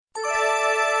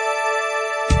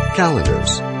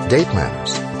calendars, day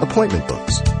planners, appointment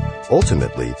books.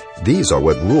 Ultimately, these are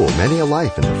what rule many a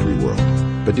life in the free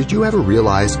world. But did you ever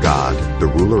realize God, the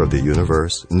ruler of the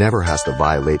universe, never has to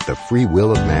violate the free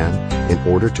will of man in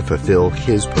order to fulfill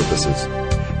His purposes?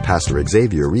 Pastor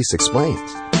Xavier Reese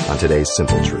explains on today's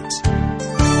Simple Truths.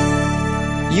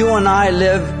 You and I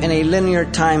live in a linear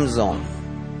time zone.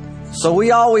 So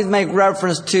we always make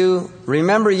reference to,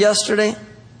 remember yesterday?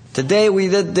 Today we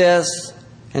did this,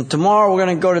 and tomorrow we're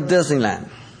going to go to Disneyland.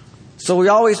 So we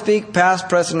always speak past,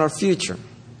 present, or future.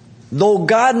 Though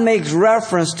God makes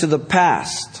reference to the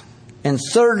past, and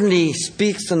certainly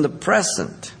speaks in the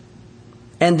present,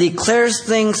 and declares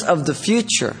things of the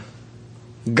future,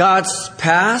 God's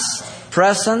past,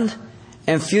 present,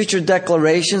 and future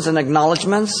declarations and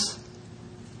acknowledgments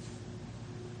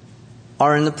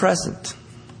are in the present.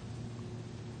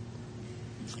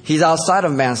 He's outside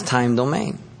of man's time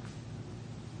domain.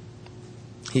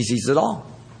 He sees it all.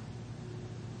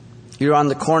 You're on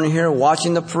the corner here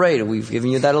watching the parade. We've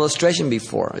given you that illustration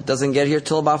before. It doesn't get here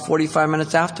till about 45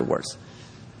 minutes afterwards.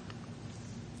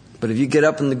 But if you get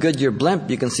up in the Goodyear blimp,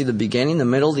 you can see the beginning, the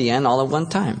middle, the end, all at one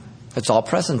time. It's all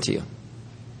present to you.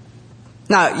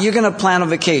 Now, you're going to plan a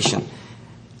vacation.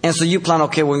 And so you plan,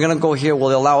 okay, we're going to go here. Well,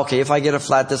 they allow, okay, if I get a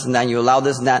flat this and that, you allow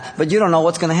this and that. But you don't know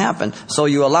what's going to happen. So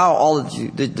you allow all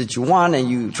that you want, and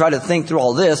you try to think through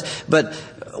all this. But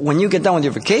when you get done with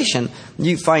your vacation,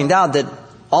 you find out that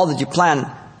all that you planned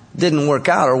didn't work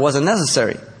out or wasn't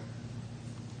necessary.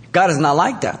 God is not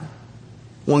like that.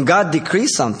 When God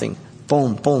decrees something,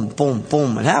 boom, boom, boom,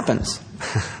 boom, it happens.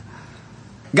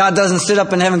 God doesn't sit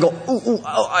up in heaven and go, ooh,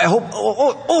 I hope,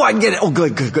 I get it. Oh,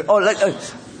 good.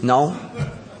 No.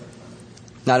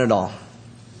 Not at all.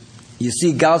 You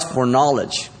see, God's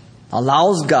foreknowledge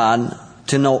allows God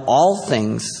to know all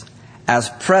things as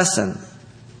present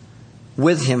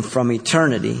with Him from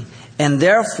eternity, and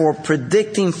therefore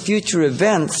predicting future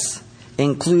events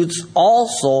includes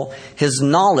also His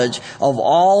knowledge of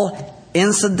all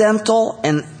incidental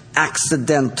and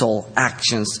accidental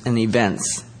actions and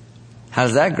events. How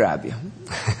does that grab you?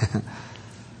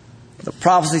 The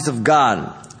prophecies of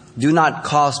God do not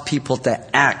cause people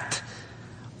to act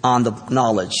on the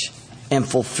knowledge and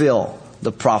fulfill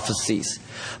the prophecies,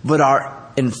 but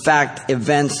are in fact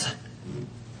events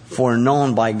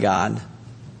foreknown by God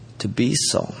to be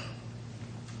so.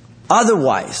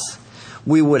 Otherwise,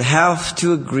 we would have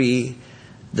to agree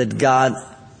that God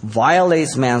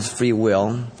violates man's free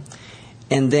will,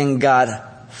 and then God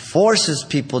forces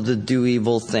people to do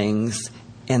evil things,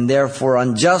 and therefore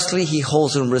unjustly He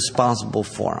holds them responsible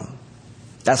for them.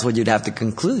 That's what you'd have to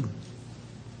conclude.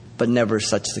 But never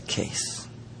such the case.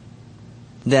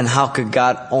 Then how could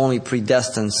God only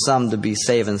predestine some to be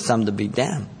saved and some to be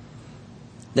damned?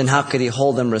 Then how could He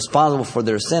hold them responsible for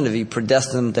their sin if He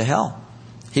predestined them to hell?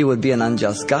 He would be an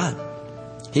unjust God.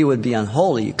 He would be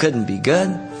unholy. He couldn't be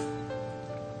good.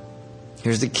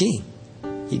 Here's the key.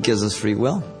 He gives us free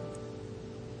will.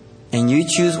 And you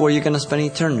choose where you're going to spend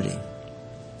eternity.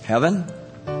 Heaven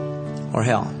or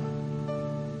hell.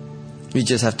 You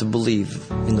just have to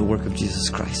believe in the work of Jesus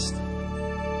Christ.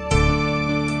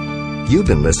 You've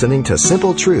been listening to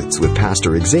Simple Truths with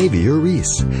Pastor Xavier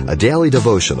Reese, a daily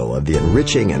devotional of the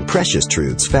enriching and precious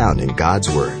truths found in God's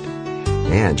Word.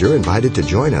 And you're invited to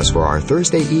join us for our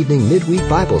Thursday evening midweek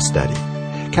Bible study.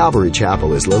 Calvary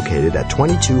Chapel is located at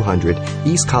 2200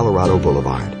 East Colorado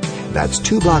Boulevard. That's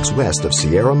 2 blocks west of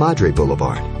Sierra Madre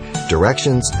Boulevard.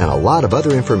 Directions and a lot of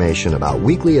other information about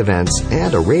weekly events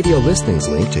and a radio listings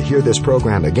link to hear this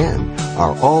program again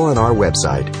are all on our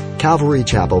website,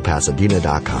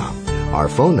 CalvaryChapelPasadena.com. Our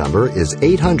phone number is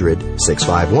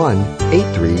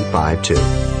 800-651-8352.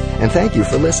 And thank you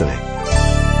for listening.